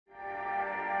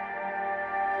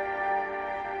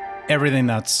everything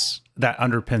that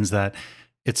underpins that.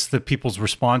 It's the people's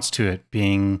response to it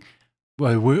being,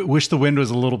 well, I wish the wind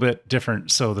was a little bit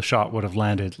different so the shot would have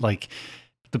landed. Like,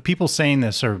 the people saying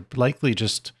this are likely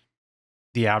just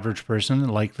the average person,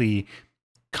 likely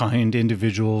kind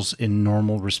individuals in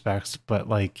normal respects. But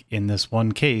like in this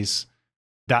one case,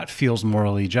 that feels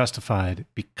morally justified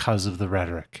because of the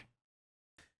rhetoric.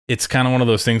 It's kind of one of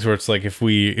those things where it's like, if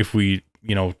we,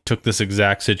 you know, took this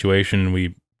exact situation and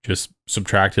we just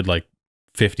subtracted like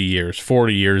 50 years,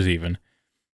 40 years even,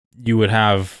 you would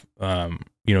have,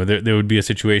 you know, there would be a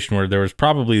situation where there was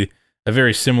probably a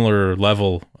very similar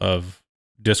level of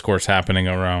discourse happening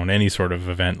around any sort of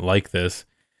event like this,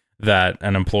 that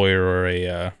an employer or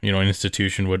a, you know, an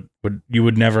institution would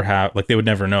never have, like, they would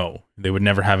never know. They would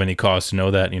never have any cause to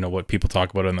know that, you know, what people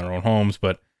talk about in their own homes.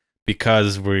 But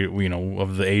because we, you know,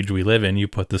 of the age we live in, you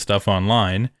put this stuff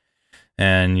online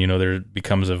and, you know, there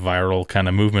becomes a viral kind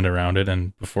of movement around it.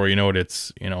 And before you know it,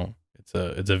 it's, you know,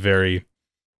 it's a very,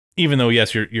 even though,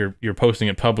 yes, you're posting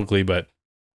it publicly, but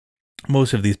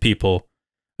most of these people,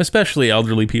 especially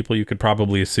elderly people, you could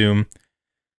probably assume,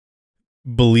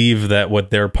 believe that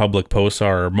what their public posts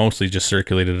are mostly just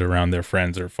circulated around their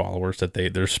friends or followers, that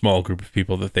their small group of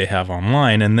people that they have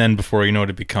online. And then before you know it,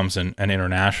 it becomes an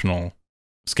international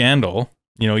scandal.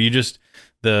 You know, you just,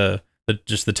 the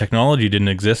technology didn't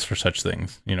exist for such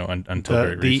things, you know, until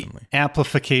very recently. The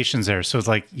amplifications there. So it's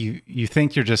like you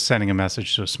think you're just sending a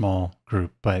message to a small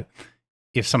group, but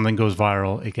if something goes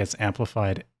viral, it gets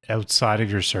amplified outside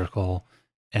of your circle,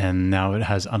 and now it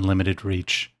has unlimited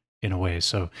reach in a way.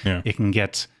 So it can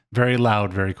get very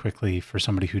loud very quickly for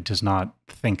somebody who does not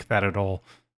think that it'll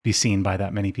be seen by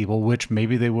that many people, which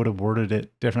maybe they would have worded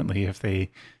it differently if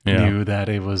they knew that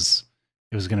it was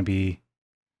going to be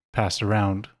passed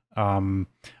around.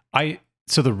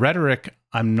 So the rhetoric,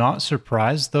 I'm not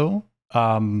surprised though,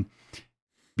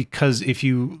 because if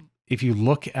you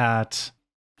look at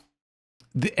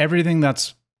everything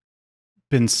that's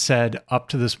been said up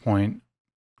to this point,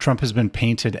 Trump has been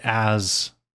painted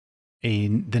as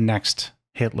the next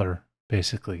Hitler,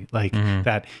 basically, like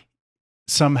that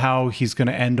somehow he's going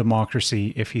to end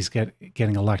democracy if he's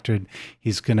getting elected.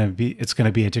 It's going to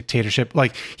be a dictatorship.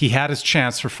 Like, he had his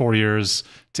chance for 4 years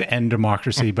to end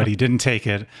democracy, but he didn't take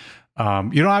it.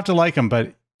 You don't have to like him,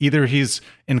 but either he's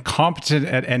incompetent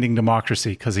at ending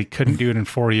democracy because he couldn't do it in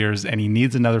 4 years and he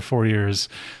needs another 4 years.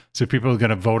 So people are going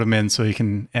to vote him in so he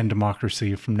can end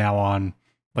democracy from now on,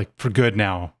 like, for good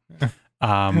now.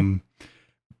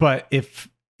 But if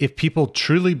people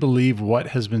truly believe what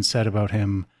has been said about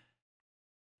him,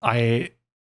 I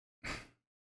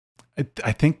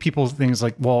think people things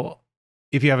like, well,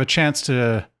 if you have a chance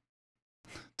to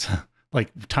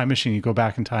like time machine, you go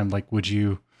back in time, like, would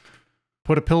you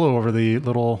put a pillow over the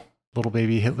little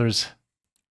baby Hitler's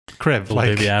crib, little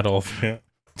like baby Adolf?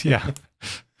 Yeah.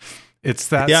 It's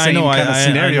that same kind of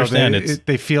scenario.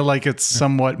 They feel like it's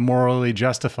somewhat morally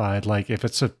justified. Like, if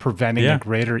it's preventing a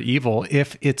greater evil,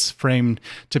 if it's framed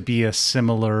to be a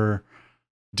similar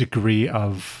degree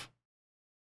of,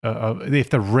 if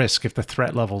the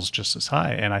threat level is just as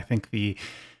high. And I think the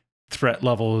threat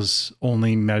level is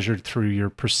only measured through your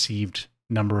perceived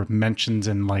number of mentions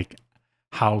and like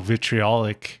how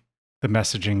vitriolic the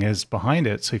messaging is behind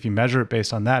it. So if you measure it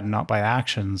based on that and not by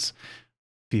actions,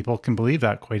 people can believe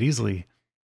that quite easily.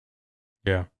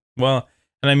 Yeah. Well,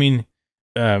 and I mean,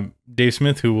 Dave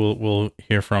Smith, who we'll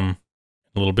hear from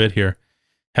a little bit here,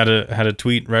 had a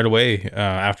tweet right away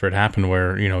after it happened,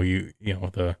 where you know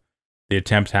the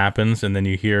attempt happens, and then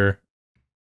you hear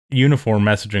uniform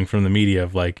messaging from the media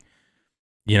of like,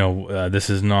 you know, this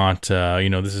is not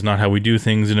this is not how we do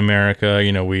things in America.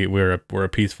 You know, we're a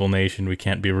peaceful nation. We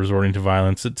can't be resorting to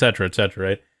violence, etc., etc.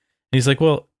 Right? And he's like,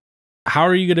 well, how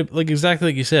are you going to, like, exactly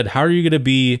like you said, how are you going to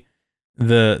be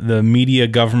the media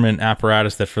government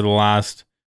apparatus that for the last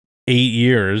 8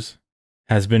 years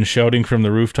has been shouting from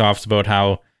the rooftops about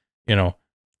how, you know,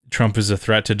 Trump is a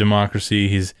threat to democracy.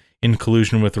 He's in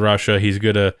collusion with Russia. He's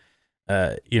going to,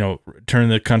 you know, turn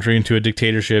the country into a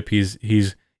dictatorship.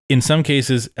 He's in some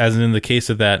cases, as in the case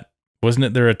of that, wasn't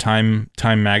it there a Time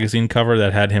magazine cover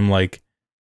that had him like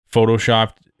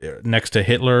photoshopped next to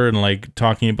Hitler and like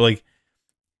talking about, like,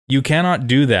 you cannot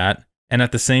do that and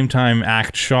at the same time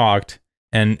act shocked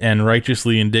and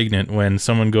righteously indignant when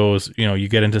someone goes, you know, you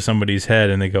get into somebody's head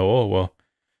and they go, oh, well,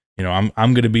 you know,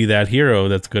 I'm going to be that hero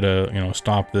that's going to, you know,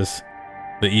 stop the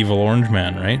evil orange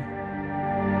man, right?